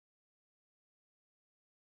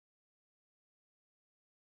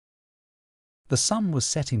The sun was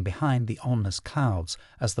setting behind the ominous clouds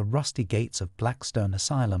as the rusty gates of Blackstone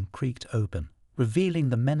Asylum creaked open, revealing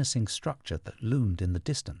the menacing structure that loomed in the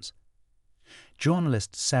distance.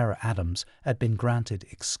 Journalist Sarah Adams had been granted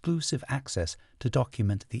exclusive access to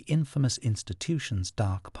document the infamous institution's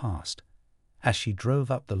dark past. As she drove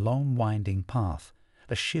up the long winding path,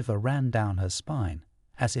 a shiver ran down her spine,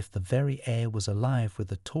 as if the very air was alive with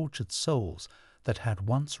the tortured souls that had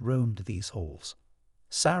once roamed these halls.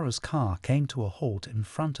 Sarah's car came to a halt in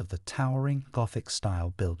front of the towering Gothic-style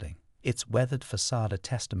building, its weathered facade a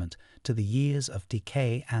testament to the years of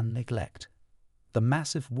decay and neglect. The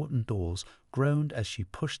massive wooden doors groaned as she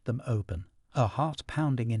pushed them open, her heart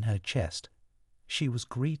pounding in her chest. She was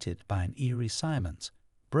greeted by an eerie silence,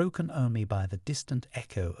 broken only by the distant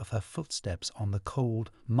echo of her footsteps on the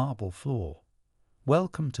cold marble floor.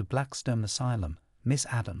 "Welcome to Blackstone Asylum, Miss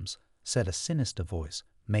Adams," said a sinister voice,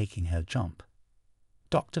 making her jump.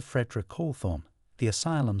 Dr. Frederick Hawthorne, the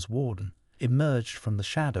asylum's warden, emerged from the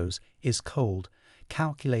shadows, his cold,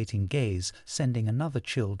 calculating gaze sending another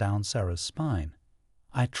chill down Sarah's spine.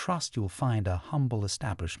 "I trust you'll find our humble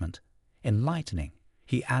establishment enlightening,"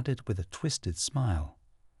 he added with a twisted smile.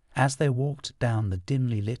 As they walked down the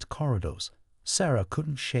dimly lit corridors, Sarah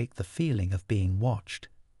couldn't shake the feeling of being watched.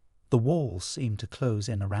 The walls seemed to close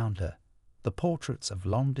in around her, the portraits of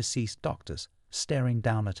long-deceased doctors staring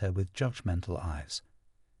down at her with judgmental eyes.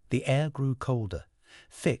 The air grew colder,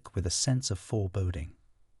 thick with a sense of foreboding.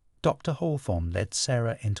 Dr. Hawthorne led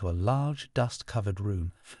Sarah into a large, dust-covered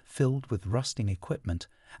room filled with rusting equipment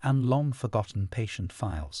and long-forgotten patient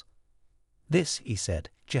files. "This," he said,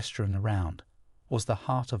 gesturing around, "was the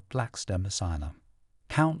heart of Blackstone Asylum.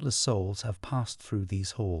 Countless souls have passed through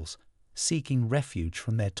these halls, seeking refuge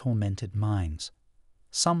from their tormented minds.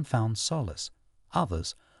 Some found solace,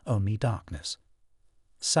 others only darkness."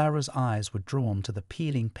 Sarah's eyes were drawn to the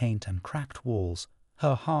peeling paint and cracked walls,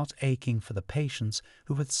 her heart aching for the patients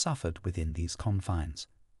who had suffered within these confines.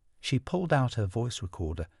 She pulled out her voice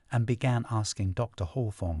recorder and began asking Dr.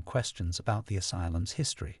 Hawthorne questions about the asylum's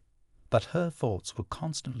history. But her thoughts were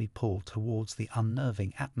constantly pulled towards the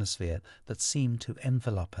unnerving atmosphere that seemed to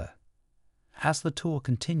envelop her. As the tour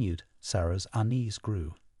continued, Sarah's unease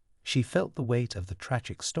grew. She felt the weight of the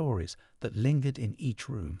tragic stories that lingered in each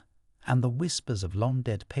room, and the whispers of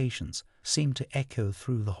long-dead patients seemed to echo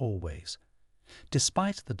through the hallways.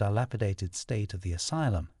 Despite the dilapidated state of the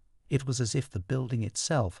asylum, it was as if the building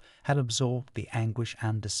itself had absorbed the anguish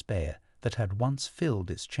and despair that had once filled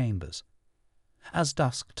its chambers. As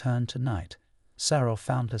dusk turned to night, Sarah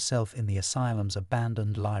found herself in the asylum's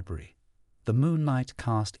abandoned library. The moonlight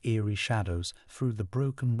cast eerie shadows through the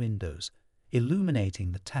broken windows,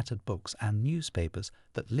 illuminating the tattered books and newspapers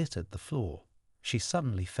that littered the floor. She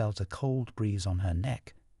suddenly felt a cold breeze on her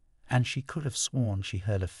neck, and she could have sworn she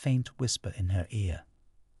heard a faint whisper in her ear.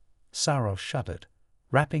 Sarah shuddered,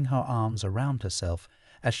 wrapping her arms around herself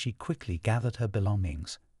as she quickly gathered her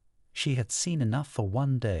belongings. She had seen enough for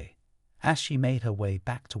one day. As she made her way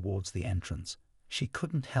back towards the entrance, she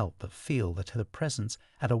couldn't help but feel that her presence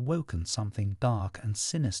had awoken something dark and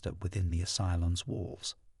sinister within the asylum's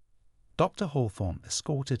walls. Dr. Hawthorne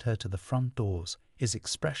escorted her to the front doors, his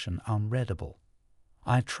expression unreadable.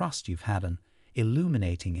 "I trust you've had an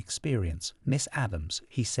illuminating experience, Miss Adams,"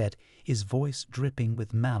 he said, his voice dripping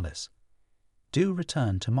with malice. "Do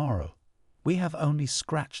return tomorrow. We have only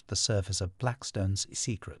scratched the surface of Blackstone's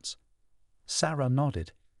secrets." Sarah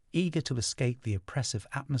nodded, eager to escape the oppressive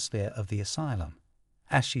atmosphere of the asylum.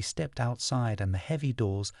 As she stepped outside and the heavy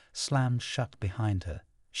doors slammed shut behind her,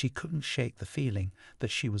 she couldn't shake the feeling that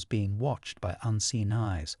she was being watched by unseen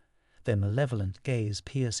eyes, their malevolent gaze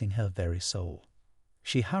piercing her very soul.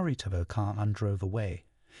 She hurried to her car and drove away,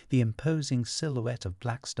 the imposing silhouette of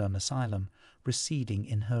Blackstone Asylum receding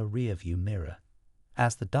in her rearview mirror.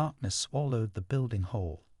 As the darkness swallowed the building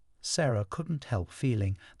whole, Sarah couldn't help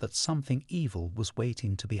feeling that something evil was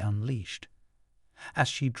waiting to be unleashed. As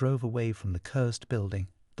she drove away from the cursed building,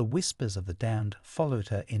 the whispers of the damned followed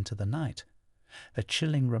her into the night, a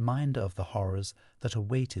chilling reminder of the horrors that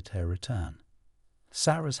awaited her return.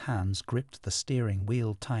 Sarah's hands gripped the steering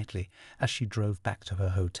wheel tightly as she drove back to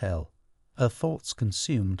her hotel, her thoughts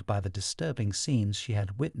consumed by the disturbing scenes she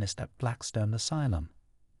had witnessed at Blackstone Asylum.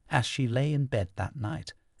 As she lay in bed that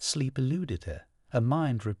night, sleep eluded her, her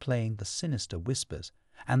mind replaying the sinister whispers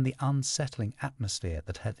and the unsettling atmosphere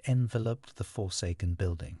that had enveloped the forsaken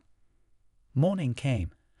building. Morning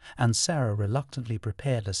came, and Sarah reluctantly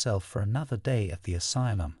prepared herself for another day at the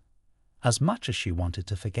asylum. As much as she wanted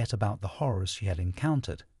to forget about the horrors she had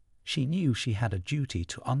encountered, she knew she had a duty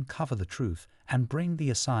to uncover the truth and bring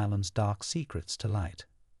the asylum's dark secrets to light.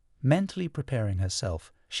 Mentally preparing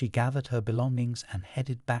herself, She gathered her belongings and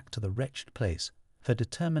headed back to the wretched place, her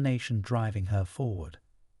determination driving her forward.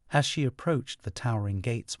 As she approached the towering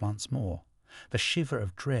gates once more, the shiver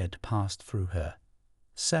of dread passed through her.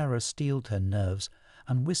 Sarah steeled her nerves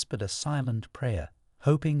and whispered a silent prayer,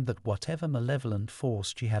 hoping that whatever malevolent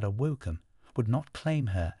force she had awoken would not claim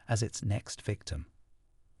her as its next victim.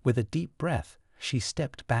 With a deep breath, she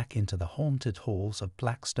stepped back into the haunted halls of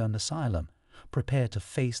Blackstone Asylum, prepared to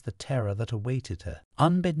face the terror that awaited her.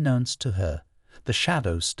 Unbeknownst to her, the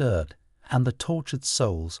shadows stirred, and the tortured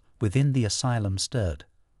souls within the asylum stirred,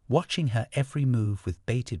 watching her every move with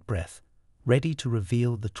bated breath, ready to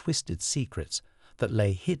reveal the twisted secrets that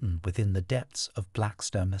lay hidden within the depths of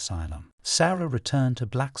Blackstone Asylum. Sarah returned to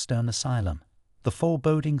Blackstone Asylum, the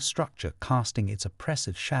foreboding structure casting its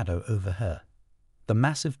oppressive shadow over her. The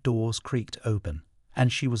massive doors creaked open, and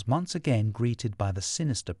she was once again greeted by the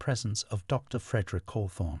sinister presence of Dr. Frederick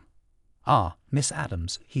Hawthorne. "Ah, Miss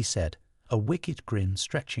Adams," he said, a wicked grin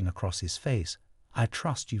stretching across his face, "I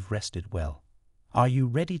trust you've rested well. Are you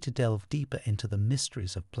ready to delve deeper into the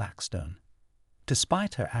mysteries of Blackstone?"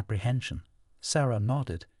 Despite her apprehension, Sarah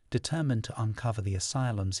nodded, determined to uncover the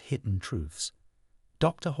asylum's hidden truths.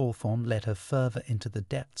 Dr. Hawthorne led her further into the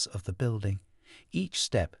depths of the building, each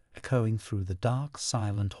step echoing through the dark,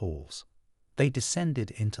 silent halls. They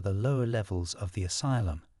descended into the lower levels of the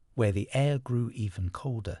asylum, where the air grew even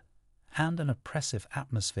colder, and an oppressive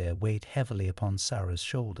atmosphere weighed heavily upon Sarah's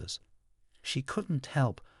shoulders. She couldn't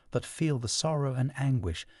help but feel the sorrow and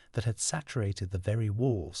anguish that had saturated the very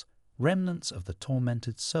walls, remnants of the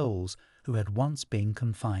tormented souls who had once been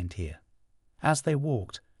confined here. As they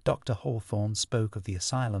walked, Dr. Hawthorne spoke of the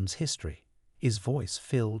asylum's history, his voice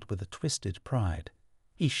filled with a twisted pride.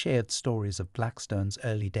 He shared stories of Blackstone's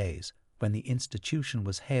early days, when the institution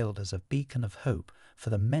was hailed as a beacon of hope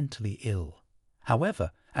for the mentally ill.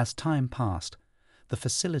 However, as time passed, the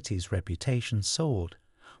facility's reputation soared,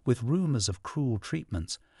 with rumors of cruel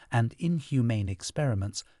treatments and inhumane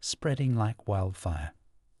experiments spreading like wildfire.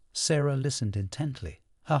 Sarah listened intently,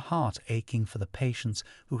 her heart aching for the patients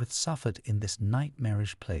who had suffered in this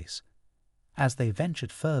nightmarish place. As they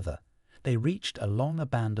ventured further, they reached a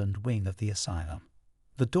long-abandoned wing of the asylum.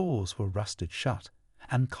 The doors were rusted shut,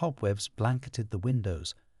 and cobwebs blanketed the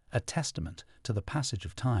windows, a testament to the passage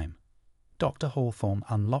of time. Dr. Hawthorne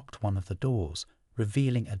unlocked one of the doors,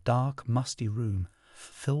 revealing a dark, musty room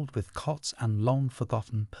filled with cots and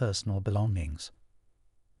long-forgotten personal belongings.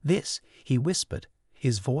 "This," he whispered,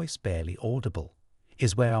 his voice barely audible,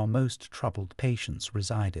 "is where our most troubled patients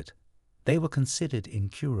resided. They were considered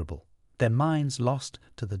incurable, their minds lost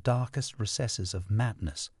to the darkest recesses of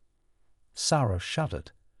madness." Sarah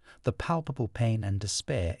shuddered, the palpable pain and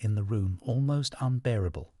despair in the room almost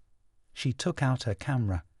unbearable. She took out her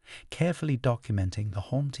camera, carefully documenting the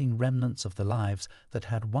haunting remnants of the lives that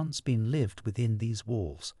had once been lived within these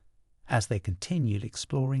walls. As they continued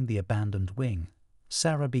exploring the abandoned wing,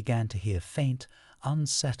 Sarah began to hear faint,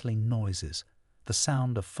 unsettling noises, the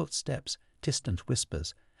sound of footsteps, distant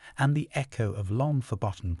whispers, and the echo of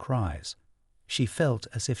long-forgotten cries. She felt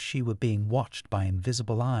as if she were being watched by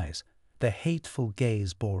invisible eyes, their hateful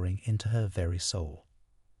gaze boring into her very soul.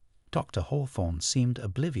 Dr. Hawthorne seemed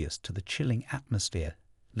oblivious to the chilling atmosphere,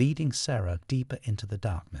 leading Sarah deeper into the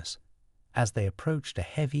darkness. As they approached a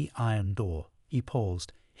heavy iron door, he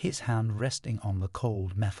paused, his hand resting on the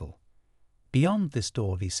cold metal. "Beyond this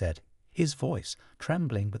door," he said, his voice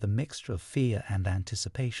trembling with a mixture of fear and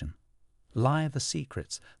anticipation, "lie the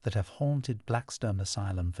secrets that have haunted Blackstone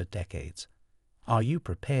Asylum for decades. Are you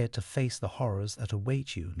prepared to face the horrors that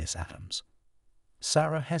await you, Miss Adams?"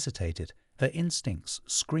 Sarah hesitated, her instincts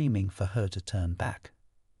screaming for her to turn back.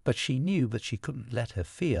 But she knew that she couldn't let her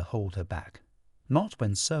fear hold her back, not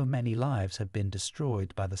when so many lives had been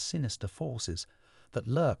destroyed by the sinister forces that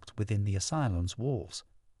lurked within the asylum's walls.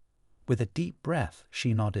 With a deep breath,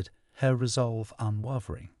 she nodded, her resolve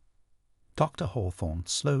unwavering. Dr. Hawthorne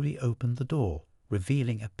slowly opened the door,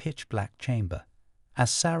 revealing a pitch-black chamber. As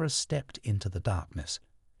Sarah stepped into the darkness,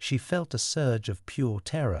 she felt a surge of pure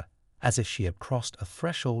terror, as if she had crossed a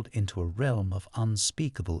threshold into a realm of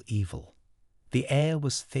unspeakable evil. The air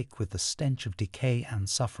was thick with the stench of decay and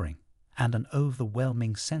suffering, and an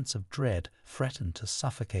overwhelming sense of dread threatened to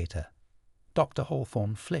suffocate her. Dr.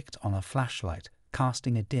 Hawthorne flicked on a flashlight,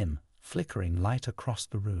 casting a dim, flickering light across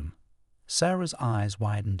the room. Sarah's eyes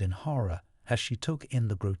widened in horror as she took in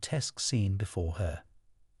the grotesque scene before her.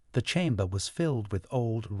 The chamber was filled with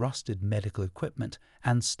old, rusted medical equipment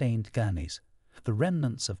and stained gurneys, the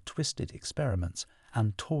remnants of twisted experiments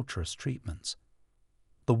and torturous treatments.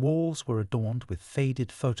 The walls were adorned with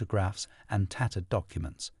faded photographs and tattered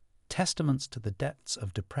documents, testaments to the depths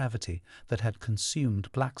of depravity that had consumed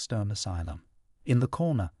Blackstone Asylum. In the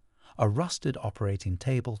corner, a rusted operating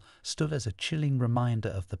table stood as a chilling reminder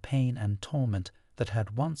of the pain and torment that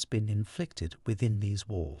had once been inflicted within these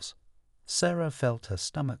walls. Sarah felt her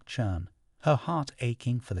stomach churn, her heart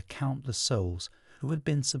aching for the countless souls who had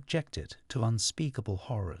been subjected to unspeakable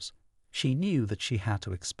horrors. She knew that she had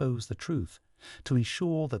to expose the truth, to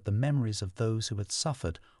ensure that the memories of those who had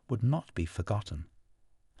suffered would not be forgotten.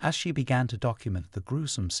 As she began to document the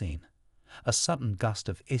gruesome scene, a sudden gust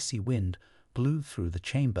of icy wind blew through the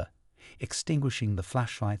chamber, extinguishing the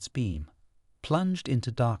flashlight's beam. Plunged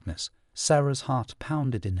into darkness, Sarah's heart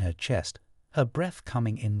pounded in her chest, her breath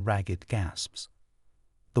coming in ragged gasps.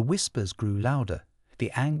 The whispers grew louder,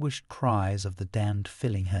 the anguished cries of the damned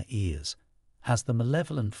filling her ears, as the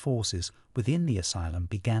malevolent forces within the asylum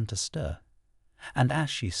began to stir. And as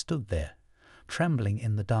she stood there, trembling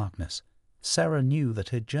in the darkness, Sarah knew that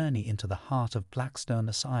her journey into the heart of Blackstone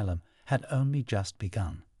Asylum had only just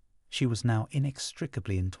begun. She was now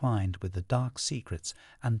inextricably entwined with the dark secrets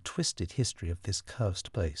and twisted history of this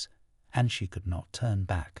cursed place, and she could not turn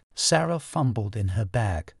back. Sarah fumbled in her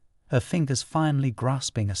bag, her fingers finally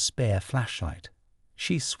grasping a spare flashlight.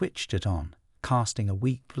 She switched it on, casting a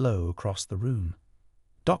weak glow across the room.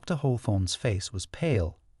 Dr. Hawthorne's face was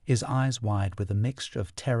pale, his eyes wide with a mixture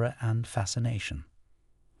of terror and fascination.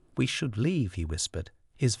 "We should leave," he whispered,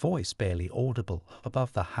 his voice barely audible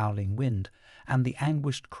above the howling wind and the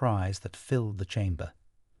anguished cries that filled the chamber.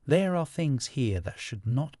 "There are things here that should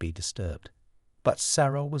not be disturbed." But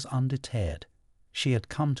Sarah was undeterred. She had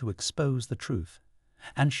come to expose the truth,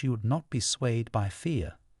 and she would not be swayed by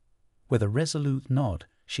fear. With a resolute nod,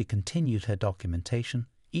 she continued her documentation,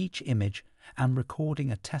 each image and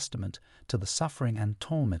recording a testament to the suffering and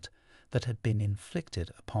torment that had been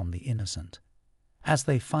inflicted upon the innocent. As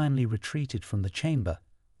they finally retreated from the chamber,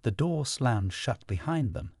 the door slammed shut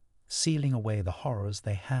behind them, sealing away the horrors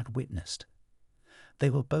they had witnessed. They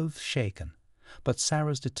were both shaken, but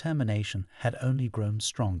Sarah's determination had only grown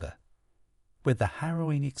stronger. With the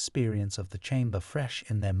harrowing experience of the chamber fresh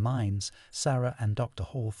in their minds, Sarah and Dr.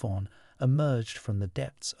 Hawthorne emerged from the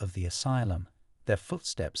depths of the asylum, their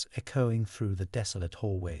footsteps echoing through the desolate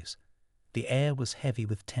hallways. The air was heavy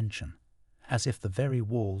with tension, as if the very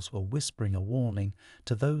walls were whispering a warning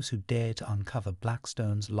to those who dared to uncover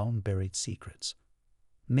Blackstone's long-buried secrets.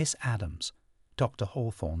 "Miss Adams," Dr.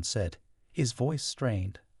 Hawthorne said, his voice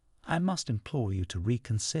strained, "I must implore you to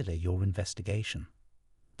reconsider your investigation.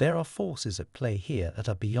 There are forces at play here that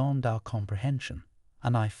are beyond our comprehension,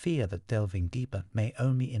 and I fear that delving deeper may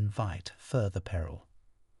only invite further peril."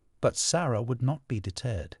 But Sarah would not be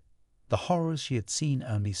deterred. The horrors she had seen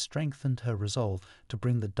only strengthened her resolve to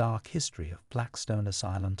bring the dark history of Blackstone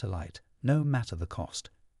Asylum to light, no matter the cost.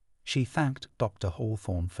 She thanked Dr.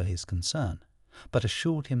 Hawthorne for his concern, but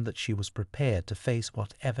assured him that she was prepared to face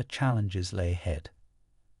whatever challenges lay ahead.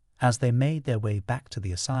 As they made their way back to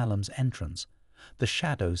the asylum's entrance, the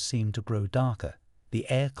shadows seemed to grow darker, the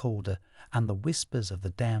air colder, and the whispers of the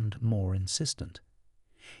damned more insistent.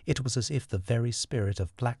 It was as if the very spirit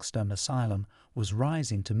of Blackstone Asylum was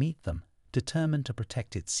rising to meet them, determined to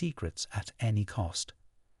protect its secrets at any cost.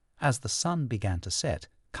 As the sun began to set,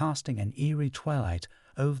 casting an eerie twilight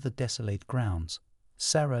over the desolate grounds,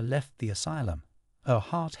 Sarah left the asylum, her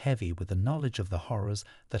heart heavy with the knowledge of the horrors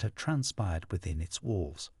that had transpired within its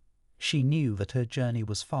walls. She knew that her journey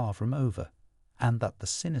was far from over, and that the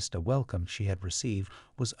sinister welcome she had received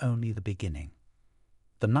was only the beginning.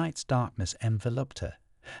 The night's darkness enveloped her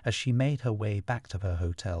as she made her way back to her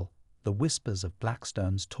hotel, the whispers of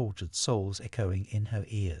Blackstone's tortured souls echoing in her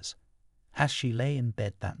ears. As she lay in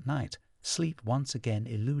bed that night, sleep once again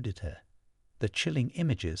eluded her. The chilling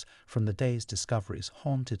images from the day's discoveries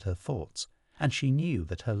haunted her thoughts, and she knew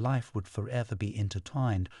that her life would forever be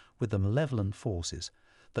intertwined with the malevolent forces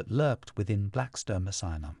that lurked within Blackstone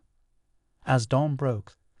Asylum. As dawn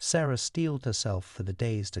broke, Sarah steeled herself for the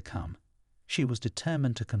days to come. She was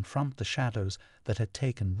determined to confront the shadows that had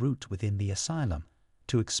taken root within the asylum,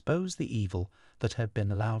 to expose the evil that had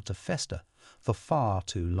been allowed to fester for far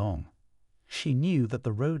too long. She knew that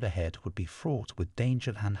the road ahead would be fraught with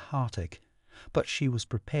danger and heartache, but she was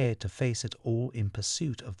prepared to face it all in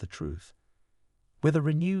pursuit of the truth. With a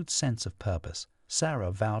renewed sense of purpose,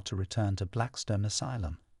 Sarah vowed to return to Blackstone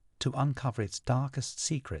Asylum, to uncover its darkest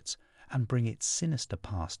secrets and bring its sinister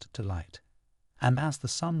past to light. And as the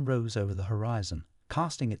sun rose over the horizon,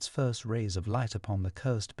 casting its first rays of light upon the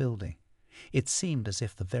cursed building, it seemed as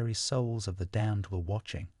if the very souls of the damned were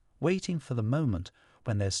watching, waiting for the moment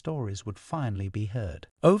when their stories would finally be heard.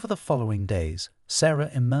 Over the following days, Sarah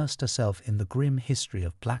immersed herself in the grim history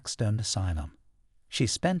of Blackstone Asylum. She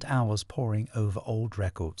spent hours poring over old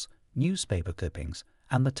records, newspaper clippings,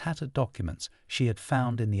 and the tattered documents she had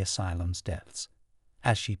found in the asylum's depths.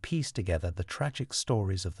 As she pieced together the tragic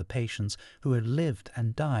stories of the patients who had lived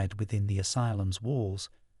and died within the asylum's walls,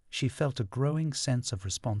 she felt a growing sense of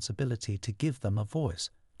responsibility to give them a voice,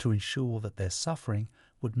 to ensure that their suffering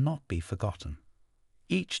would not be forgotten.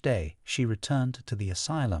 Each day she returned to the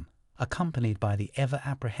asylum, accompanied by the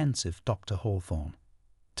ever-apprehensive Dr. Hawthorne.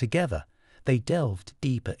 Together, they delved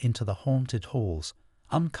deeper into the haunted halls,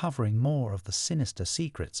 uncovering more of the sinister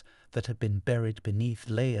secrets that had been buried beneath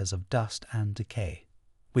layers of dust and decay.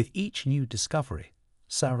 With each new discovery,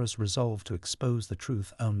 Sarah's resolve to expose the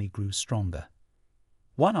truth only grew stronger.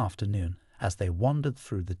 One afternoon, as they wandered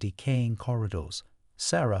through the decaying corridors,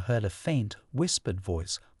 Sarah heard a faint, whispered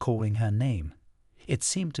voice calling her name. It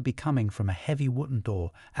seemed to be coming from a heavy wooden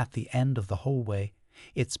door at the end of the hallway,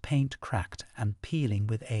 its paint cracked and peeling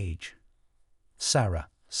with age. "Sarah,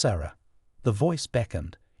 Sarah." The voice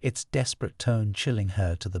beckoned, its desperate tone chilling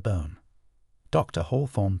her to the bone. Dr.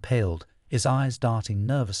 Hawthorne paled, his eyes darting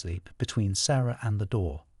nervously between Sarah and the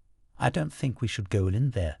door. "I don't think we should go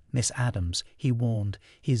in there, Miss Adams," he warned,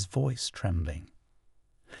 his voice trembling.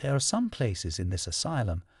 "There are some places in this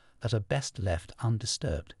asylum that are best left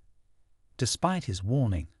undisturbed." Despite his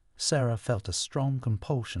warning, Sarah felt a strong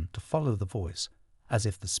compulsion to follow the voice, as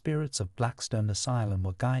if the spirits of Blackstone Asylum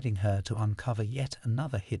were guiding her to uncover yet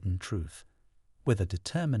another hidden truth. With a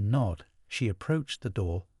determined nod, she approached the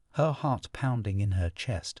door, her heart pounding in her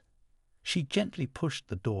chest. She gently pushed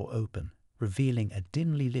the door open, revealing a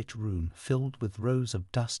dimly lit room filled with rows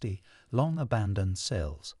of dusty, long-abandoned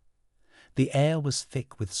cells. The air was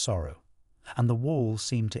thick with sorrow, and the walls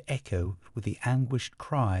seemed to echo with the anguished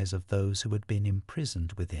cries of those who had been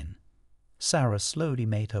imprisoned within. Sarah slowly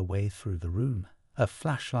made her way through the room, her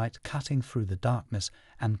flashlight cutting through the darkness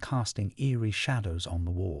and casting eerie shadows on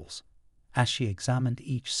the walls. As she examined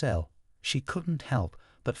each cell, she couldn't help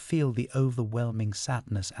but feel the overwhelming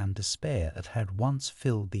sadness and despair that had once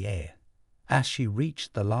filled the air. As she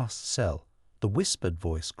reached the last cell, the whispered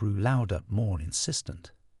voice grew louder, more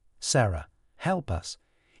insistent. "Sarah, help us,"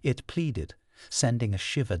 it pleaded, sending a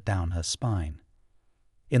shiver down her spine.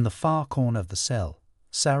 In the far corner of the cell,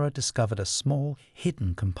 Sarah discovered a small,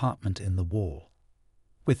 hidden compartment in the wall.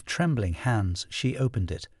 With trembling hands, she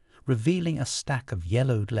opened it, revealing a stack of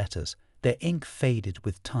yellowed letters, their ink faded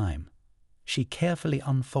with time. She carefully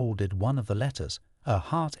unfolded one of the letters, her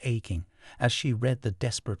heart aching as she read the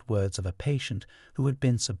desperate words of a patient who had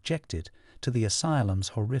been subjected to the asylum's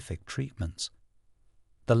horrific treatments.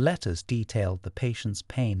 The letters detailed the patient's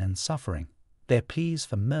pain and suffering, their pleas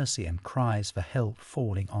for mercy and cries for help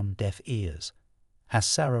falling on deaf ears. As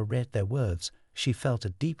Sarah read their words, she felt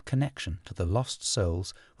a deep connection to the lost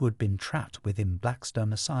souls who had been trapped within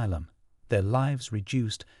Blackstone Asylum, their lives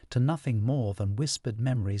reduced to nothing more than whispered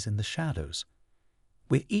memories in the shadows.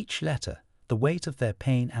 With each letter, the weight of their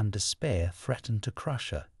pain and despair threatened to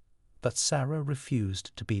crush her, but Sarah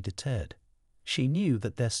refused to be deterred. She knew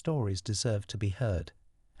that their stories deserved to be heard,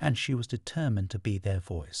 and she was determined to be their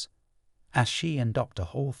voice. As she and Dr.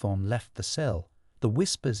 Hawthorne left the cell, the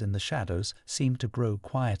whispers in the shadows seemed to grow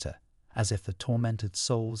quieter, as if the tormented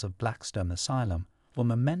souls of Blackstone Asylum were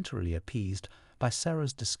momentarily appeased by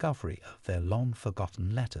Sarah's discovery of their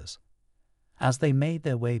long-forgotten letters. As they made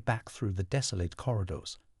their way back through the desolate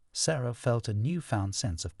corridors, Sarah felt a newfound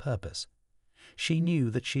sense of purpose. She knew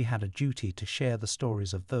that she had a duty to share the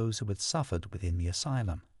stories of those who had suffered within the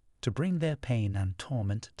asylum, to bring their pain and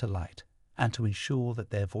torment to light, and to ensure that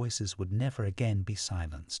their voices would never again be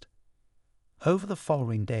silenced. Over the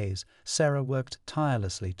following days, Sarah worked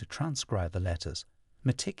tirelessly to transcribe the letters,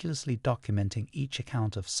 meticulously documenting each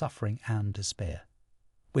account of suffering and despair.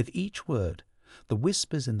 With each word, the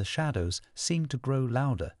whispers in the shadows seemed to grow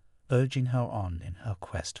louder, urging her on in her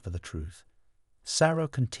quest for the truth. Sarah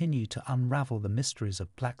continued to unravel the mysteries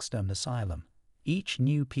of Blackstone Asylum, each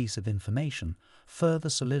new piece of information further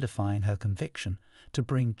solidifying her conviction to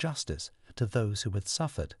bring justice to those who had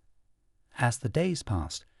suffered. As the days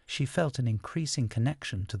passed, she felt an increasing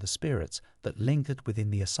connection to the spirits that lingered within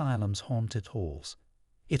the asylum's haunted halls.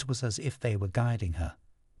 It was as if they were guiding her,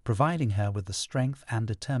 providing her with the strength and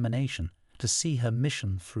determination to see her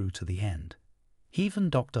mission through to the end. Even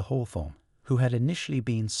Dr. Hawthorne, who had initially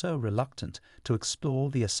been so reluctant to explore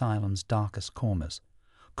the asylum's darkest corners,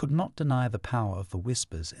 could not deny the power of the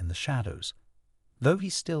whispers in the shadows. Though he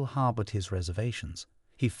still harbored his reservations,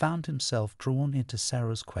 he found himself drawn into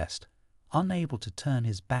Sarah's quest, unable to turn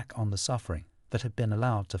his back on the suffering that had been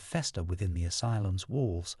allowed to fester within the asylum's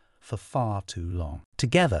walls for far too long.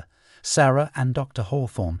 Together, Sarah and Dr.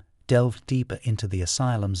 Hawthorne delved deeper into the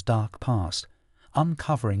asylum's dark past,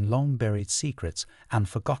 uncovering long-buried secrets and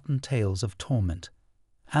forgotten tales of torment.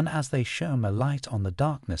 And as they shone a light on the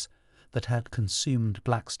darkness that had consumed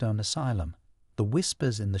Blackstone Asylum, the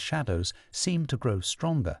whispers in the shadows seemed to grow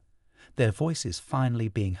stronger, their voices finally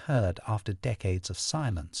being heard after decades of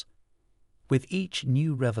silence. With each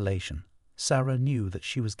new revelation, Sarah knew that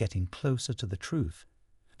she was getting closer to the truth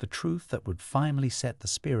that would finally set the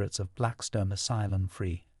spirits of Blackstone Asylum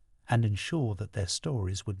free and ensure that their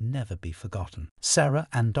stories would never be forgotten. Sarah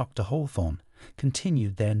and Dr. Hawthorne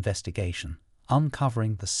continued their investigation,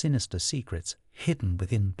 uncovering the sinister secrets hidden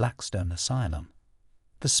within Blackstone Asylum.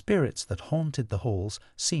 The spirits that haunted the halls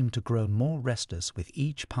seemed to grow more restless with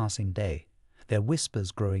each passing day, their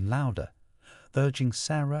whispers growing louder, urging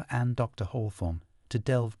Sarah and Dr. Hawthorne to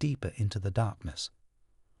delve deeper into the darkness.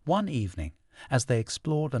 One evening, as they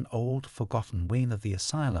explored an old, forgotten wing of the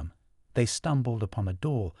asylum, they stumbled upon a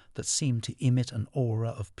door that seemed to emit an aura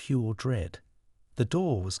of pure dread. The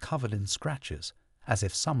door was covered in scratches, as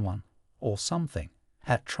if someone, or something,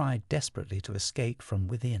 had tried desperately to escape from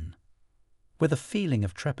within. With a feeling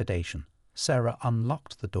of trepidation, Sarah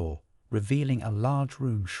unlocked the door, revealing a large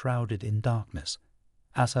room shrouded in darkness.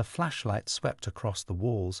 As her flashlight swept across the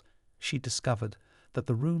walls, she discovered that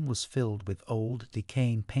the room was filled with old,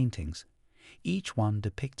 decaying paintings, each one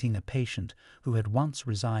depicting a patient who had once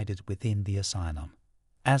resided within the asylum.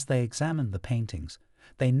 As they examined the paintings,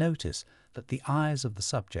 they noticed that the eyes of the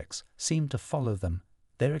subjects seemed to follow them,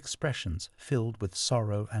 their expressions filled with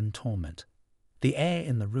sorrow and torment. The air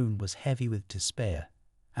in the room was heavy with despair,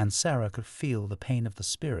 and Sarah could feel the pain of the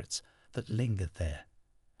spirits that lingered there.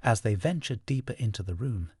 As they ventured deeper into the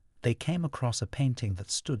room, they came across a painting that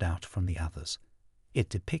stood out from the others. It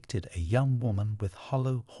depicted a young woman with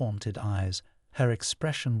hollow, haunted eyes, her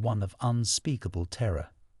expression one of unspeakable terror.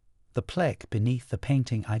 The plaque beneath the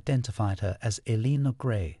painting identified her as Elena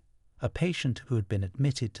Gray, a patient who had been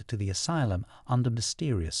admitted to the asylum under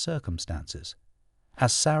mysterious circumstances.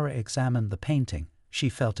 As Sarah examined the painting, she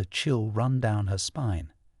felt a chill run down her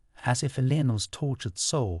spine, as if Elena's tortured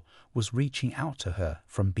soul was reaching out to her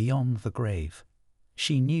from beyond the grave.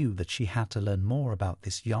 She knew that she had to learn more about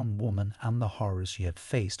this young woman and the horrors she had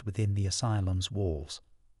faced within the asylum's walls.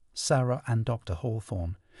 Sarah and Dr.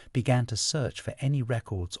 Hawthorne began to search for any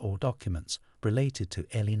records or documents related to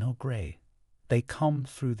Eleanor Gray. They combed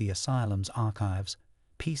through the asylum's archives,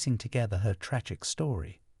 piecing together her tragic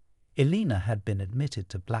story. Elena had been admitted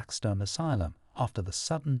to Blackstone Asylum after the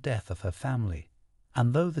sudden death of her family,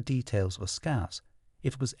 and though the details were scarce,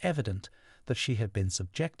 it was evident that she had been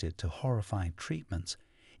subjected to horrifying treatments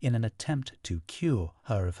in an attempt to cure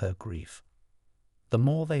her of her grief. The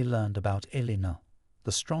more they learned about Elena,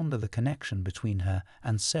 the stronger the connection between her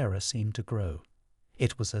and Sarah seemed to grow.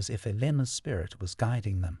 It was as if Elena's spirit was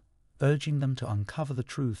guiding them, urging them to uncover the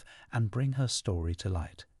truth and bring her story to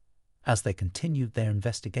light. As they continued their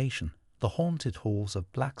investigation, the haunted halls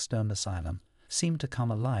of Blackstone Asylum seemed to come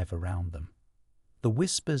alive around them. The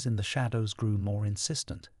whispers in the shadows grew more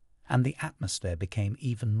insistent, and the atmosphere became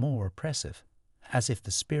even more oppressive, as if the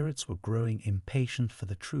spirits were growing impatient for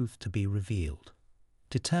the truth to be revealed.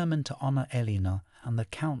 Determined to honor Elena and the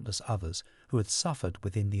countless others who had suffered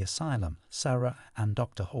within the asylum, Sarah and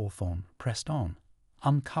Dr. Hawthorne pressed on,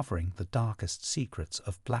 uncovering the darkest secrets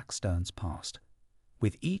of Blackstone's past.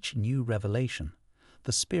 With each new revelation,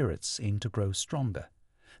 the spirits seemed to grow stronger,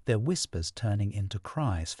 their whispers turning into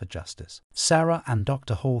cries for justice. Sarah and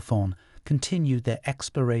Dr. Hawthorne continued their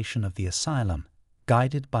exploration of the asylum,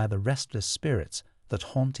 guided by the restless spirits that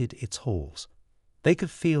haunted its halls. They could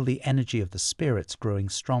feel the energy of the spirits growing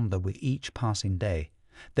stronger with each passing day,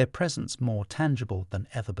 their presence more tangible than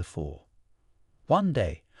ever before. One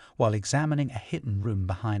day, while examining a hidden room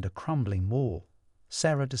behind a crumbling wall,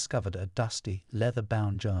 Sarah discovered a dusty,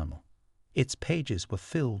 leather-bound journal. Its pages were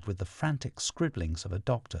filled with the frantic scribblings of a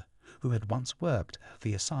doctor who had once worked at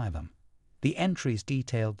the asylum. The entries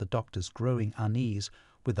detailed the doctor's growing unease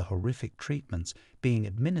with the horrific treatments being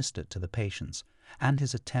administered to the patients and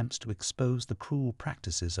his attempts to expose the cruel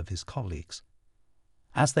practices of his colleagues.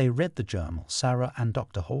 As they read the journal, Sarah and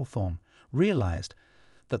Dr. Hawthorne realized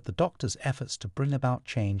that the doctor's efforts to bring about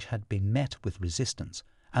change had been met with resistance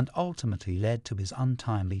and ultimately led to his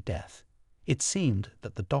untimely death. It seemed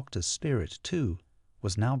that the doctor's spirit, too,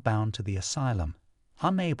 was now bound to the asylum,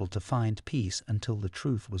 unable to find peace until the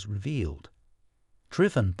truth was revealed.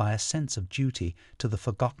 Driven by a sense of duty to the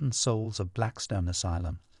forgotten souls of Blackstone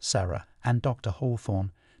Asylum, Sarah and Dr.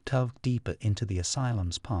 Hawthorne delved deeper into the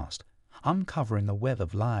asylum's past, uncovering a web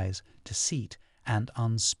of lies, deceit, and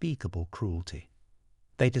unspeakable cruelty.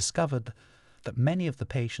 They discovered that many of the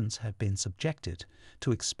patients had been subjected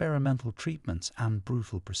to experimental treatments and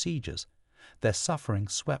brutal procedures, their suffering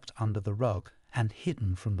swept under the rug and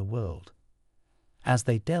hidden from the world. As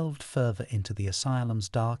they delved further into the asylum's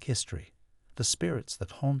dark history, the spirits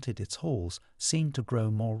that haunted its halls seemed to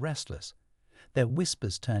grow more restless, their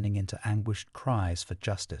whispers turning into anguished cries for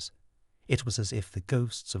justice. It was as if the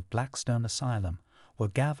ghosts of Blackstone Asylum were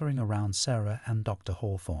gathering around Sarah and Dr.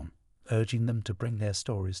 Hawthorne, urging them to bring their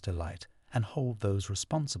stories to light and hold those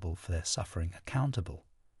responsible for their suffering accountable.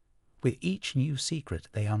 With each new secret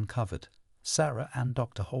they uncovered, Sarah and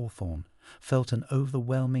Dr. Hawthorne felt an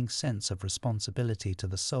overwhelming sense of responsibility to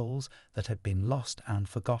the souls that had been lost and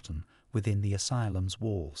forgotten within the asylum's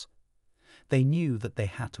walls. They knew that they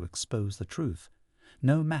had to expose the truth,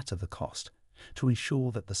 no matter the cost, to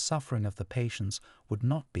ensure that the suffering of the patients would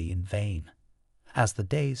not be in vain. As the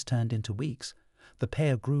days turned into weeks, the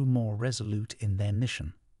pair grew more resolute in their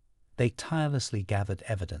mission. They tirelessly gathered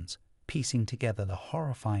evidence, piecing together the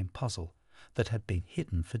horrifying puzzle that had been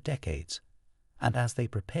hidden for decades. And as they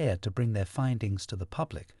prepared to bring their findings to the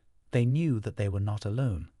public, they knew that they were not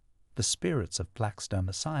alone. The spirits of Blackstone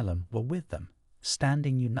Asylum were with them,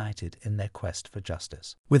 standing united in their quest for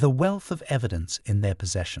justice. With a wealth of evidence in their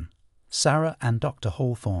possession, Sarah and Dr.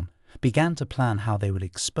 Hawthorne began to plan how they would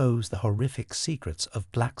expose the horrific secrets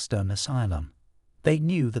of Blackstone Asylum. They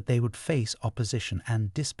knew that they would face opposition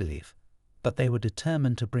and disbelief, but they were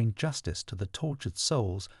determined to bring justice to the tortured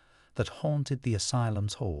souls that haunted the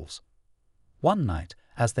asylum's halls. One night,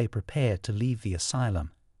 as they prepared to leave the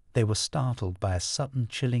asylum, they were startled by a sudden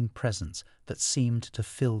chilling presence that seemed to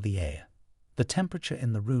fill the air. The temperature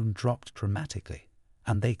in the room dropped dramatically,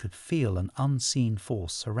 and they could feel an unseen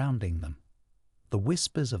force surrounding them. The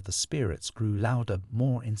whispers of the spirits grew louder,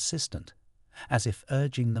 more insistent, as if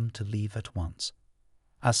urging them to leave at once.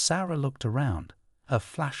 As Sarah looked around, her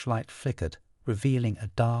flashlight flickered, revealing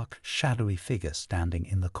a dark, shadowy figure standing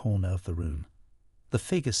in the corner of the room. The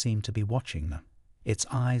figure seemed to be watching them, its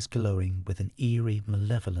eyes glowing with an eerie,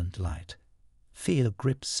 malevolent light. Fear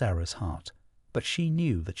gripped Sarah's heart, but she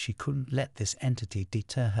knew that she couldn't let this entity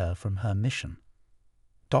deter her from her mission.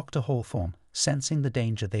 Dr. Hawthorne, sensing the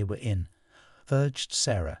danger they were in, urged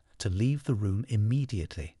Sarah to leave the room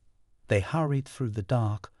immediately. They hurried through the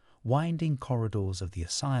dark, winding corridors of the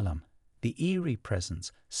asylum, the eerie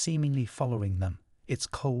presence seemingly following them, its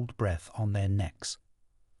cold breath on their necks.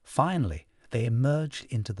 Finally, they emerged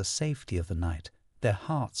into the safety of the night, their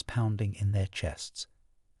hearts pounding in their chests.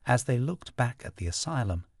 As they looked back at the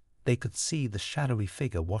asylum, they could see the shadowy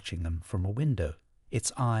figure watching them from a window,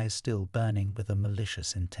 its eyes still burning with a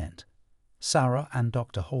malicious intent. Sarah and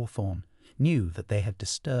Dr. Hawthorne knew that they had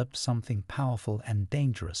disturbed something powerful and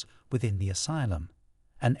dangerous within the asylum,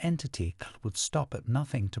 an entity that would stop at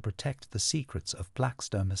nothing to protect the secrets of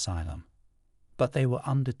Blackstone Asylum. But they were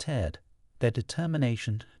undeterred, their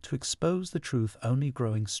determination to expose the truth only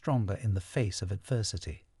growing stronger in the face of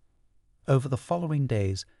adversity. Over the following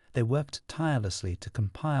days, they worked tirelessly to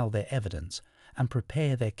compile their evidence and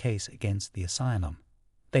prepare their case against the asylum.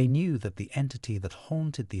 They knew that the entity that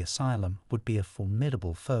haunted the asylum would be a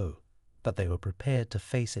formidable foe, but they were prepared to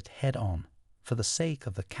face it head-on for the sake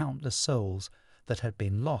of the countless souls that had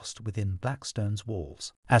been lost within Blackstone's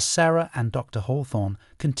walls. As Sarah and Dr. Hawthorne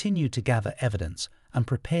continued to gather evidence and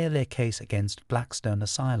prepare their case against Blackstone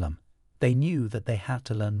Asylum, they knew that they had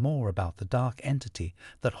to learn more about the dark entity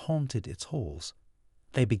that haunted its halls.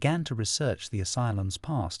 They began to research the asylum's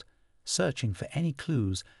past, searching for any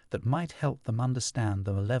clues that might help them understand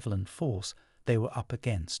the malevolent force they were up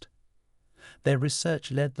against. Their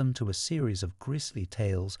research led them to a series of grisly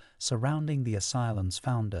tales surrounding the asylum's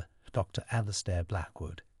founder, Dr. Alistair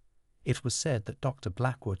Blackwood. It was said that Dr.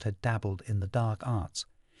 Blackwood had dabbled in the dark arts,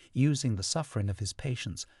 using the suffering of his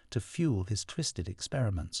patients to fuel his twisted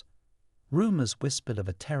experiments. Rumors whispered of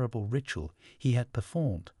a terrible ritual he had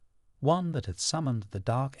performed, one that had summoned the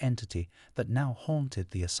dark entity that now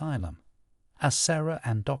haunted the asylum. As Sarah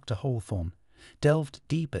and Dr. Hawthorne delved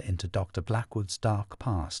deeper into Dr. Blackwood's dark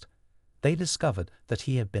past, they discovered that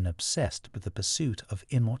he had been obsessed with the pursuit of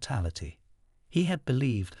immortality. He had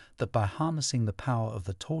believed that by harnessing the power of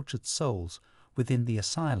the tortured souls within the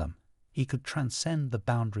asylum, he could transcend the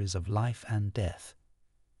boundaries of life and death.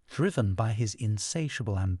 Driven by his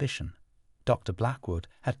insatiable ambition, Dr. Blackwood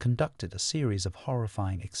had conducted a series of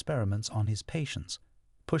horrifying experiments on his patients,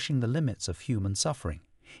 pushing the limits of human suffering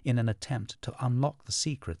in an attempt to unlock the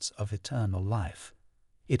secrets of eternal life.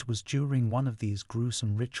 It was during one of these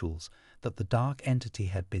gruesome rituals that the dark entity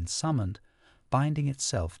had been summoned, binding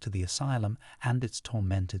itself to the asylum and its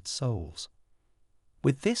tormented souls.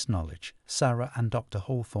 With this knowledge, Sarah and Dr.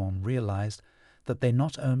 Hawthorne realized that they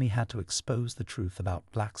not only had to expose the truth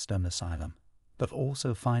about Blackstone Asylum, but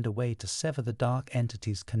also find a way to sever the dark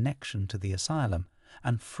entity's connection to the asylum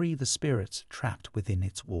and free the spirits trapped within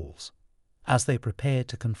its walls. As they prepared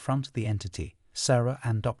to confront the entity, Sarah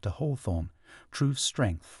and Dr. Hawthorne drew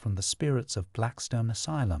strength from the spirits of Blackstone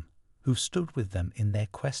Asylum, who stood with them in their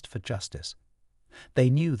quest for justice. They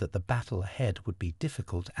knew that the battle ahead would be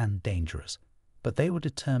difficult and dangerous, but they were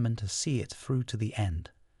determined to see it through to the end,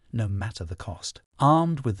 no matter the cost.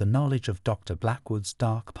 Armed with the knowledge of Dr. Blackwood's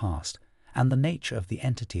dark past and the nature of the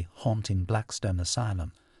entity haunting Blackstone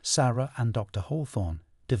Asylum, Sarah and Dr. Hawthorne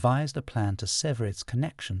devised a plan to sever its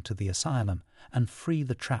connection to the asylum and free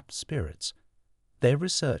the trapped spirits. Their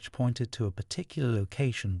research pointed to a particular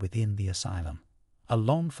location within the asylum, a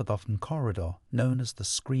long-forgotten corridor known as the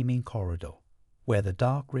Screaming Corridor, where the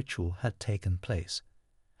dark ritual had taken place.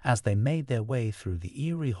 As they made their way through the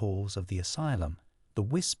eerie halls of the asylum, the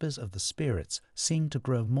whispers of the spirits seemed to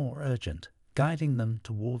grow more urgent, guiding them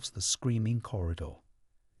towards the Screaming Corridor.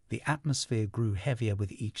 The atmosphere grew heavier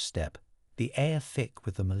with each step, the air thick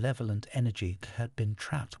with the malevolent energy that had been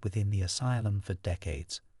trapped within the asylum for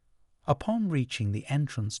decades. Upon reaching the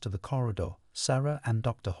entrance to the corridor, Sarah and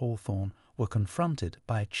Dr. Hawthorne were confronted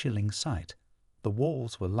by a chilling sight. The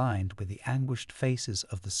walls were lined with the anguished faces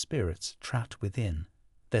of the spirits trapped within,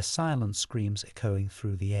 their silent screams echoing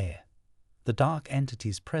through the air. The dark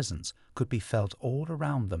entity's presence could be felt all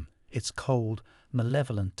around them, its cold,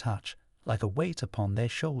 malevolent touch like a weight upon their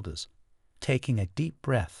shoulders. Taking a deep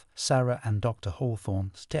breath, Sarah and Dr.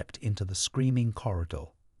 Hawthorne stepped into the Screaming Corridor,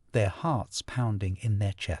 their hearts pounding in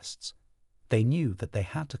their chests. They knew that they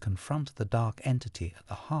had to confront the dark entity at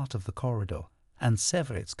the heart of the corridor and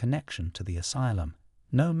sever its connection to the asylum,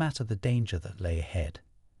 no matter the danger that lay ahead.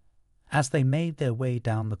 As they made their way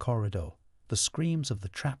down the corridor, the screams of the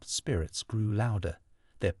trapped spirits grew louder,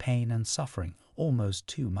 their pain and suffering almost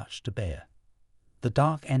too much to bear. The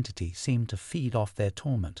dark entity seemed to feed off their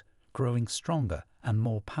torment, growing stronger and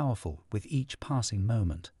more powerful with each passing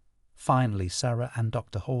moment. Finally, Sarah and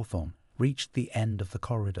Dr. Hawthorne reached the end of the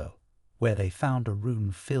corridor, where they found a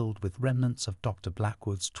room filled with remnants of Dr.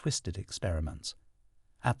 Blackwood's twisted experiments.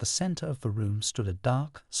 At the center of the room stood a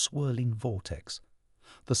dark, swirling vortex,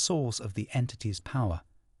 the source of the entity's power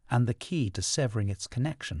and the key to severing its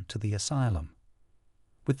connection to the asylum.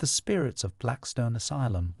 With the spirits of Blackstone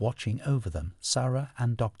Asylum watching over them, Sarah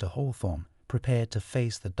and Dr. Hawthorne prepared to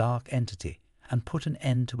face the dark entity and put an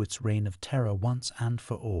end to its reign of terror once and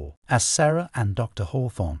for all. As Sarah and Dr.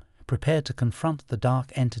 Hawthorne prepared to confront the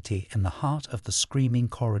dark entity in the heart of the Screaming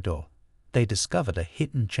Corridor, they discovered a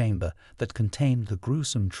hidden chamber that contained the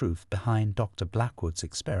gruesome truth behind Dr. Blackwood's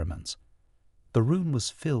experiments. The room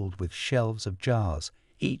was filled with shelves of jars,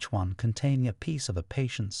 each one containing a piece of a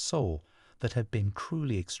patient's soul that had been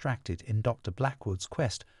cruelly extracted in Dr. Blackwood's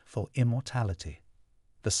quest for immortality.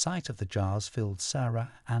 The sight of the jars filled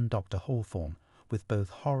Sarah and Dr. Hawthorne with both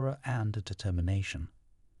horror and determination.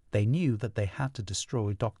 They knew that they had to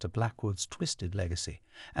destroy Dr. Blackwood's twisted legacy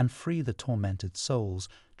and free the tormented souls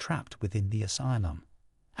trapped within the asylum.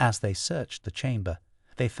 As they searched the chamber,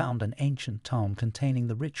 they found an ancient tome containing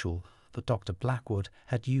the ritual that Dr. Blackwood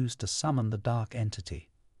had used to summon the dark entity.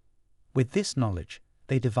 With this knowledge,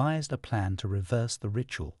 they devised a plan to reverse the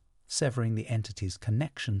ritual, severing the entity's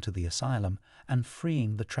connection to the asylum and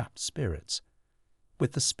freeing the trapped spirits.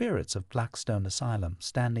 With the spirits of Blackstone Asylum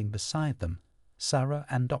standing beside them, Sarah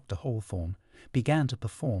and Dr. Hawthorne began to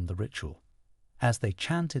perform the ritual. As they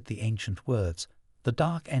chanted the ancient words, the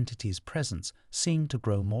dark entity's presence seemed to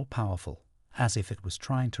grow more powerful, as if it was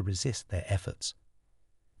trying to resist their efforts.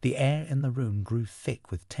 The air in the room grew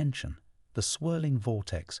thick with tension, the swirling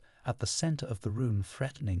vortex at the center of the room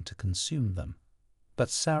threatening to consume them. But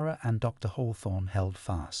Sarah and Dr. Hawthorne held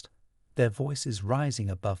fast, their voices rising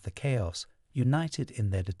above the chaos, united in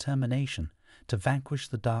their determination to vanquish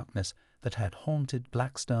the darkness that had haunted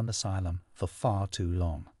Blackstone Asylum for far too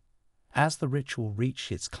long. As the ritual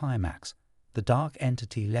reached its climax, the dark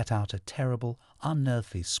entity let out a terrible,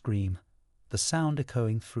 unearthly scream, the sound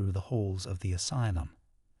echoing through the halls of the asylum.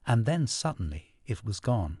 And then suddenly it was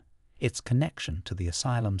gone, its connection to the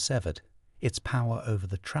asylum severed, its power over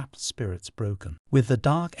the trapped spirits broken. With the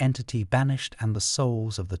dark entity banished and the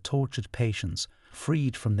souls of the tortured patients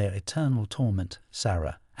freed from their eternal torment,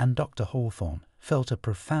 Sarah and Dr. Hawthorne felt a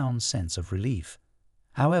profound sense of relief.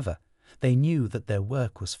 However, they knew that their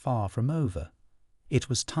work was far from over. It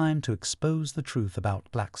was time to expose the truth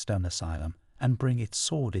about Blackstone Asylum and bring its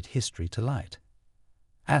sordid history to light.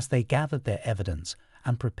 As they gathered their evidence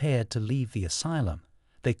and prepared to leave the asylum,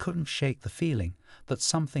 they couldn't shake the feeling that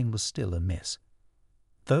something was still amiss.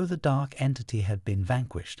 Though the dark entity had been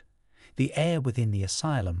vanquished, the air within the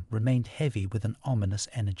asylum remained heavy with an ominous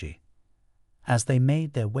energy. As they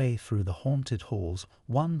made their way through the haunted halls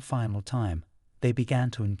one final time, they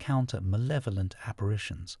began to encounter malevolent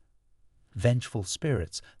apparitions, vengeful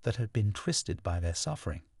spirits that had been twisted by their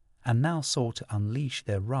suffering and now sought to unleash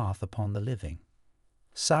their wrath upon the living.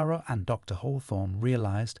 Sarah and Dr. Hawthorne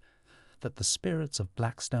realized that the spirits of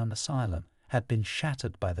Blackstone Asylum had been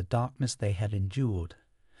shattered by the darkness they had endured,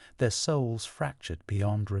 their souls fractured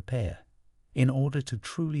beyond repair. In order to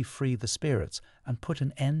truly free the spirits and put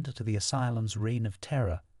an end to the asylum's reign of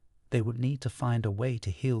terror, they would need to find a way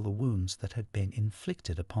to heal the wounds that had been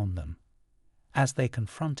inflicted upon them. As they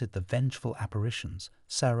confronted the vengeful apparitions,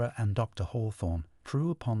 Sarah and Dr. Hawthorne drew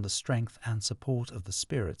upon the strength and support of the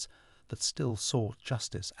spirits that still sought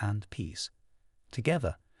justice and peace.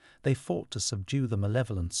 Together, they fought to subdue the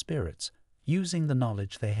malevolent spirits, using the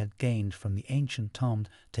knowledge they had gained from the ancient tomb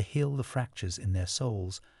to heal the fractures in their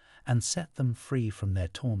souls and set them free from their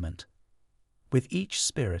torment. With each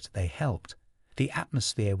spirit they helped, the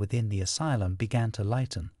atmosphere within the asylum began to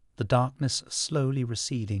lighten, the darkness slowly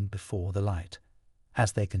receding before the light.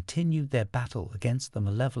 As they continued their battle against the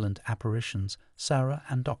malevolent apparitions, Sarah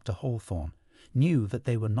and Dr. Hawthorne knew that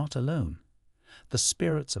they were not alone. The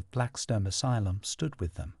spirits of Blackstone Asylum stood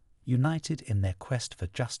with them, united in their quest for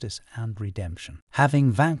justice and redemption.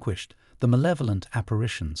 Having vanquished the malevolent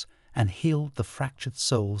apparitions and healed the fractured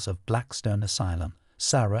souls of Blackstone Asylum,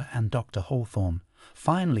 Sarah and Dr. Hawthorne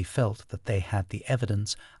finally felt that they had the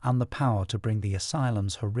evidence and the power to bring the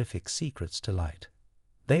asylum's horrific secrets to light.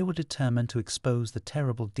 They were determined to expose the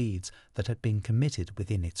terrible deeds that had been committed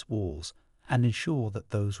within its walls and ensure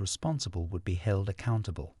that those responsible would be held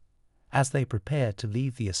accountable. As they prepared to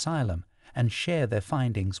leave the asylum and share their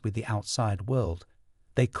findings with the outside world,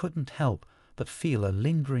 they couldn't help but feel a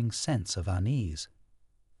lingering sense of unease.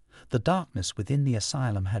 The darkness within the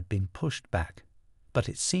asylum had been pushed back, but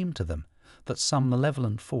it seemed to them that some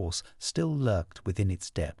malevolent force still lurked within its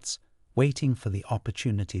depths, waiting for the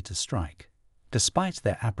opportunity to strike. Despite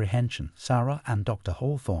their apprehension, Sarah and Dr.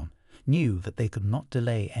 Hawthorne knew that they could not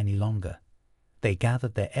delay any longer. They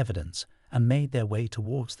gathered their evidence and made their way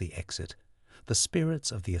towards the exit, the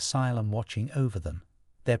spirits of the asylum watching over them,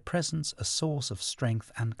 their presence a source of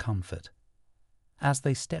strength and comfort. As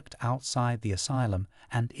they stepped outside the asylum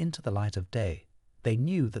and into the light of day, they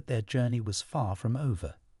knew that their journey was far from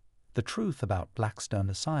over. The truth about Blackstone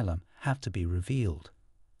Asylum had to be revealed,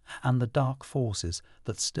 and the dark forces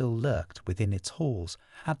that still lurked within its halls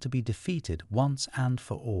had to be defeated once and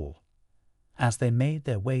for all. As they made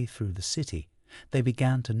their way through the city, they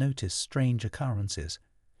began to notice strange occurrences,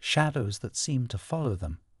 shadows that seemed to follow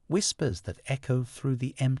them, whispers that echoed through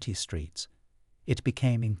the empty streets. It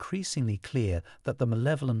became increasingly clear that the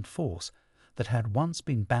malevolent force that had once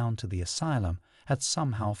been bound to the asylum had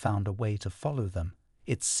somehow found a way to follow them,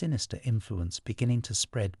 its sinister influence beginning to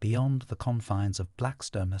spread beyond the confines of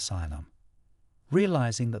Blackstone Asylum.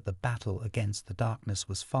 Realizing that the battle against the darkness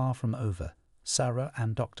was far from over, Sarah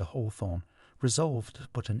and Dr. Hawthorne resolved to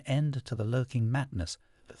put an end to the lurking madness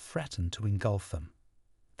that threatened to engulf them.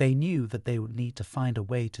 They knew that they would need to find a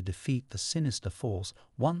way to defeat the sinister force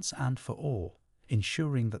once and for all,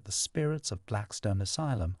 ensuring that the spirits of Blackstone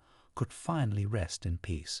Asylum could finally rest in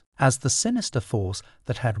peace. As the sinister force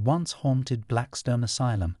that had once haunted Blackstone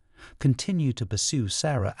Asylum continued to pursue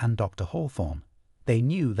Sarah and Dr. Hawthorne, they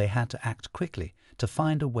knew they had to act quickly to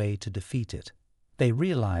find a way to defeat it. They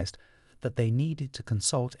realized that they needed to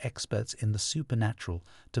consult experts in the supernatural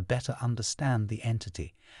to better understand the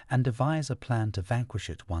entity and devise a plan to vanquish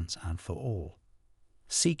it once and for all.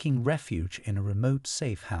 Seeking refuge in a remote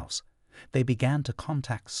safe house, they began to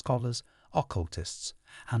contact scholars, occultists,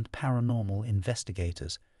 and paranormal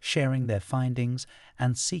investigators, sharing their findings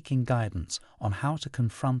and seeking guidance on how to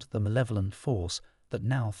confront the malevolent force that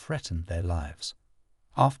now threatened their lives.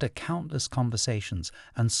 After countless conversations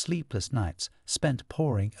and sleepless nights spent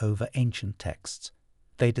poring over ancient texts,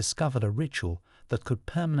 they discovered a ritual that could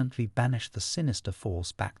permanently banish the sinister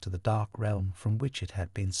force back to the dark realm from which it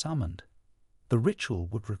had been summoned. The ritual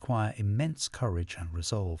would require immense courage and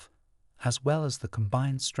resolve, as well as the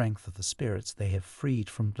combined strength of the spirits they have freed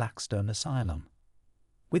from Blackstone Asylum.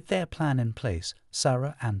 With their plan in place,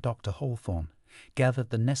 Sarah and Dr. Hawthorne gathered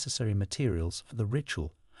the necessary materials for the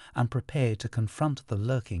ritual and prepared to confront the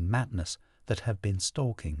lurking madness that had been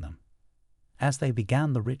stalking them. As they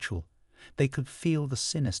began the ritual, they could feel the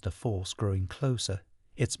sinister force growing closer,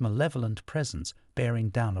 its malevolent presence bearing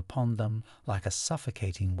down upon them like a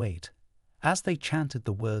suffocating weight. As they chanted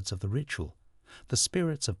the words of the ritual, the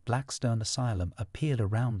spirits of Blackstone Asylum appeared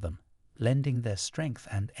around them, lending their strength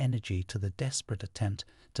and energy to the desperate attempt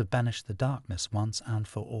to banish the darkness once and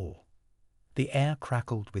for all. The air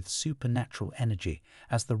crackled with supernatural energy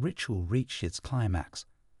as the ritual reached its climax,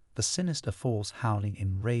 the sinister force howling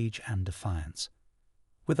in rage and defiance.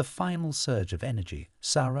 With a final surge of energy,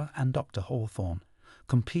 Sarah and Dr. Hawthorne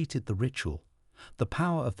completed the ritual, the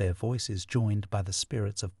power of their voices joined by the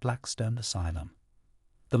spirits of Blackstone Asylum.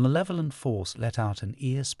 The malevolent force let out an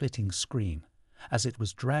ear-splitting scream as it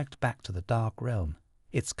was dragged back to the dark realm,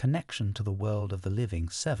 its connection to the world of the living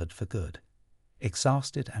severed for good.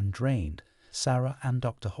 Exhausted and drained, Sarah and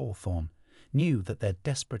Dr. Hawthorne knew that their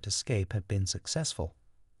desperate escape had been successful,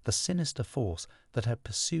 the sinister force that had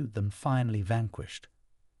pursued them finally vanquished.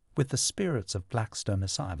 With the spirits of Blackstone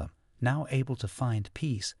Asylum now able to find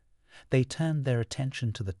peace, they turned their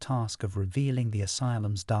attention to the task of revealing the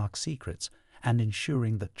asylum's dark secrets and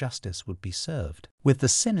ensuring that justice would be served. With the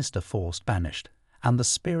sinister force banished and the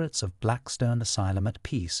spirits of Blackstone Asylum at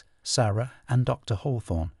peace, Sarah and Dr.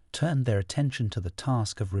 Hawthorne turned their attention to the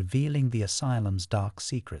task of revealing the asylum's dark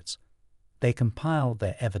secrets. They compiled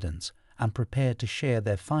their evidence and prepared to share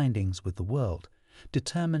their findings with the world,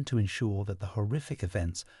 determined to ensure that the horrific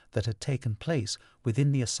events that had taken place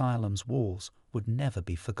within the asylum's walls would never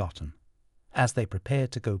be forgotten. As they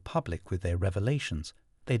prepared to go public with their revelations,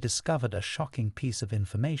 they discovered a shocking piece of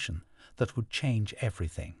information that would change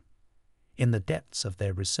everything. In the depths of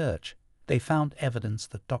their research, they found evidence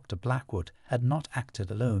that Dr. Blackwood had not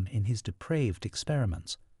acted alone in his depraved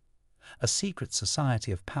experiments. A secret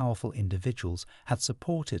society of powerful individuals had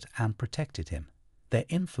supported and protected him, their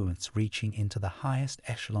influence reaching into the highest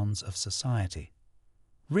echelons of society.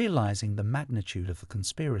 Realizing the magnitude of the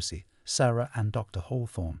conspiracy, Sarah and Dr.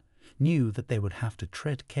 Hawthorne knew that they would have to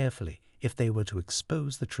tread carefully if they were to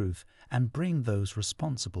expose the truth and bring those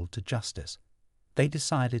responsible to justice. They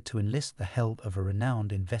decided to enlist the help of a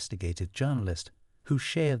renowned investigative journalist who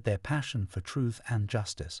shared their passion for truth and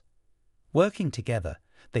justice. Working together,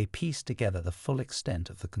 they pieced together the full extent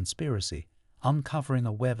of the conspiracy, uncovering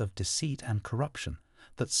a web of deceit and corruption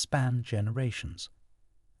that spanned generations.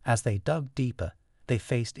 As they dug deeper, they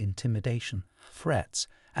faced intimidation, threats,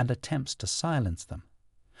 and attempts to silence them,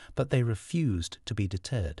 but they refused to be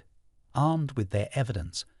deterred. Armed with their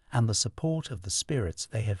evidence and the support of the spirits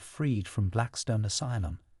they had freed from Blackstone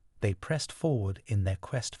Asylum, they pressed forward in their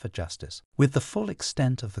quest for justice. With the full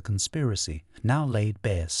extent of the conspiracy now laid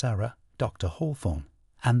bare, Sarah, Dr. Hawthorne,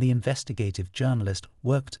 and the investigative journalist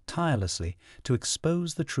worked tirelessly to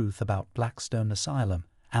expose the truth about Blackstone Asylum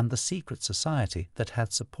and the secret society that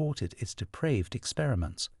had supported its depraved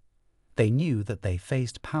experiments. They knew that they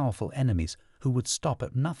faced powerful enemies who would stop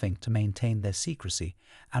at nothing to maintain their secrecy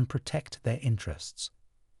and protect their interests.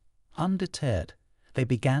 Undeterred, they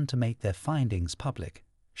began to make their findings public,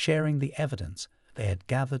 sharing the evidence they had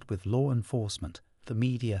gathered with law enforcement, the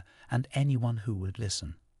media, and anyone who would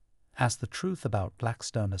listen. As the truth about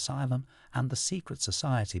Blackstone Asylum and the secret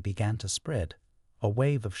society began to spread, a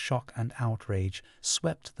wave of shock and outrage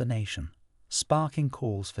swept the nation, sparking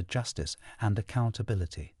calls for justice and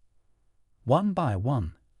accountability. One by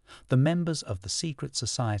one, the members of the secret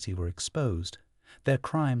society were exposed, their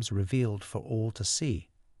crimes revealed for all to see.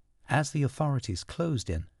 As the authorities closed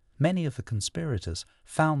in, many of the conspirators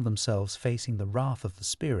found themselves facing the wrath of the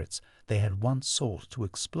spirits they had once sought to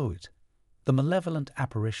exploit. The malevolent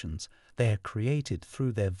apparitions they had created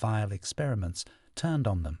through their vile experiments turned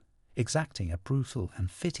on them, exacting a brutal and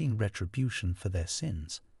fitting retribution for their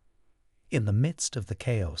sins. In the midst of the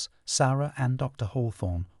chaos, Sarah and Dr.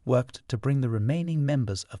 Hawthorne worked to bring the remaining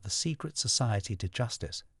members of the secret society to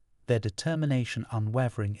justice, their determination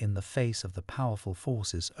unwavering in the face of the powerful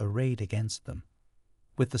forces arrayed against them.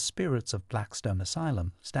 With the spirits of Blackstone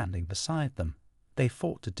Asylum standing beside them, they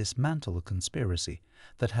fought to dismantle the conspiracy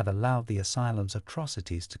that had allowed the asylum's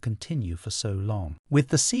atrocities to continue for so long. With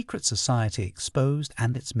the secret society exposed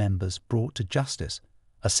and its members brought to justice,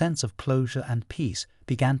 a sense of closure and peace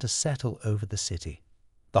began to settle over the city.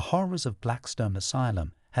 The horrors of Blackstone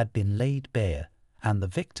Asylum had been laid bare, and the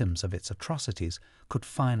victims of its atrocities could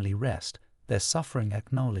finally rest, their suffering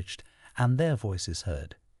acknowledged and their voices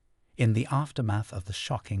heard. In the aftermath of the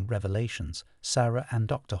shocking revelations, Sarah and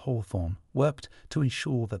Dr. Hawthorne worked to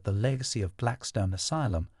ensure that the legacy of Blackstone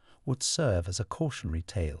Asylum would serve as a cautionary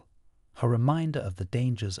tale, a reminder of the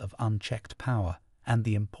dangers of unchecked power and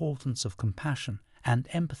the importance of compassion and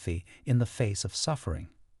empathy in the face of suffering.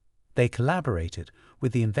 They collaborated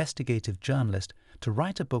with the investigative journalist to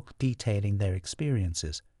write a book detailing their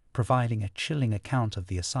experiences, providing a chilling account of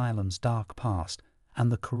the asylum's dark past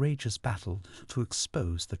and the courageous battle to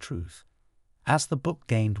expose the truth. As the book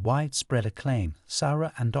gained widespread acclaim,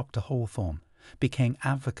 Sarah and Dr. Hawthorne became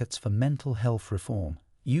advocates for mental health reform,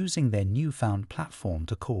 using their newfound platform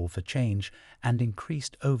to call for change and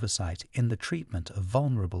increased oversight in the treatment of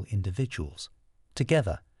vulnerable individuals.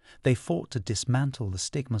 Together, they fought to dismantle the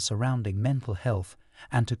stigma surrounding mental health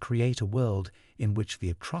and to create a world in which the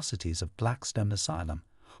atrocities of Blackstone Asylum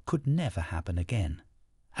could never happen again.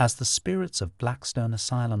 As the spirits of Blackstone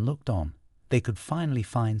Asylum looked on, they could finally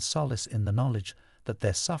find solace in the knowledge that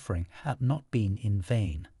their suffering had not been in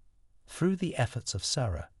vain. Through the efforts of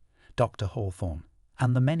Sarah, Dr. Hawthorne,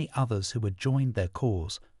 and the many others who had joined their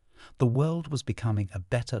cause, the world was becoming a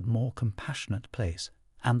better, more compassionate place,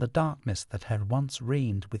 and the darkness that had once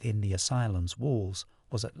reigned within the asylum's walls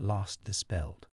was at last dispelled.